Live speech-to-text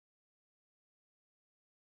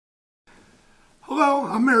Hello,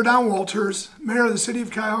 I'm Mayor Don Walters, Mayor of the City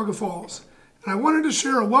of Cuyahoga Falls, and I wanted to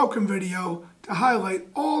share a welcome video to highlight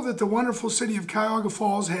all that the wonderful City of Cuyahoga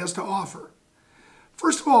Falls has to offer.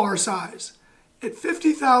 First of all, our size. At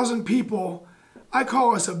 50,000 people, I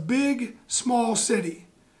call us a big, small city.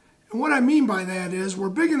 And what I mean by that is we're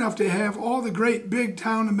big enough to have all the great big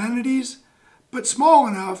town amenities, but small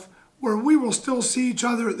enough where we will still see each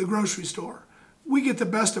other at the grocery store. We get the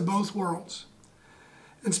best of both worlds.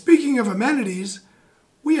 And speaking of amenities,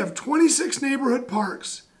 we have 26 neighborhood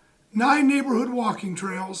parks, 9 neighborhood walking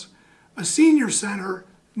trails, a senior center,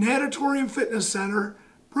 natatorium fitness center,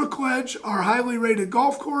 Brookledge, our highly rated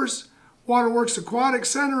golf course, Waterworks Aquatic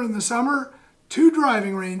Center in the summer, 2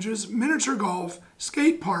 driving ranges, miniature golf,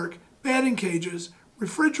 skate park, batting cages,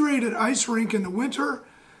 refrigerated ice rink in the winter.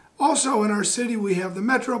 Also in our city we have the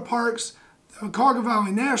Metro Parks, the Cuyahoga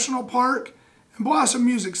Valley National Park, and Blossom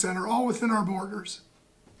Music Center, all within our borders.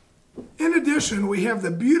 In addition, we have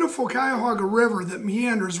the beautiful Cuyahoga River that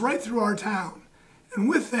meanders right through our town. And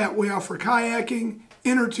with that, we offer kayaking,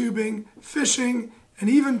 inner tubing, fishing, and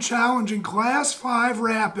even challenging Class 5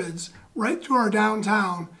 rapids right through our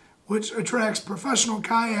downtown, which attracts professional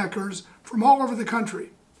kayakers from all over the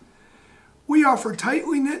country. We offer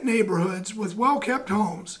tightly knit neighborhoods with well-kept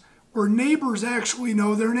homes where neighbors actually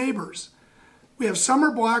know their neighbors. We have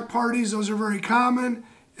summer block parties, those are very common.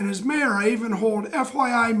 And as mayor, I even hold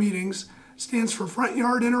FYI meetings, stands for Front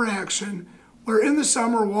Yard Interaction, where in the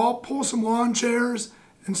summer we'll all pull some lawn chairs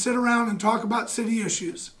and sit around and talk about city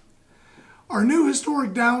issues. Our new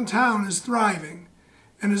historic downtown is thriving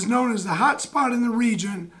and is known as the hot spot in the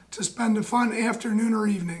region to spend a fun afternoon or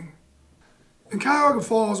evening. In Cuyahoga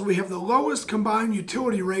Falls, we have the lowest combined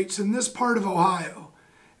utility rates in this part of Ohio.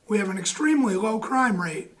 We have an extremely low crime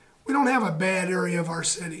rate. We don't have a bad area of our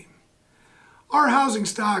city. Our housing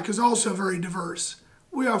stock is also very diverse.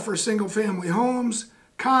 We offer single-family homes,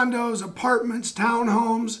 condos, apartments,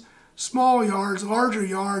 townhomes, small yards, larger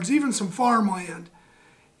yards, even some farmland.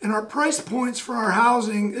 And our price points for our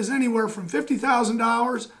housing is anywhere from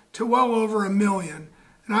 $50,000 to well over $1 million.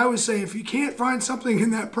 And I always say if you can't find something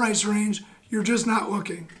in that price range, you're just not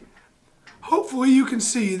looking. Hopefully you can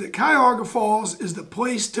see that Cuyahoga Falls is the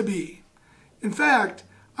place to be. In fact,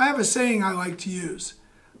 I have a saying I like to use.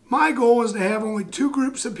 My goal is to have only 2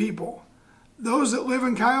 groups of people, those that live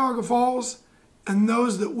in Cuyahoga Falls and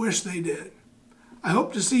those that wish they did. I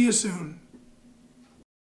hope to see you soon.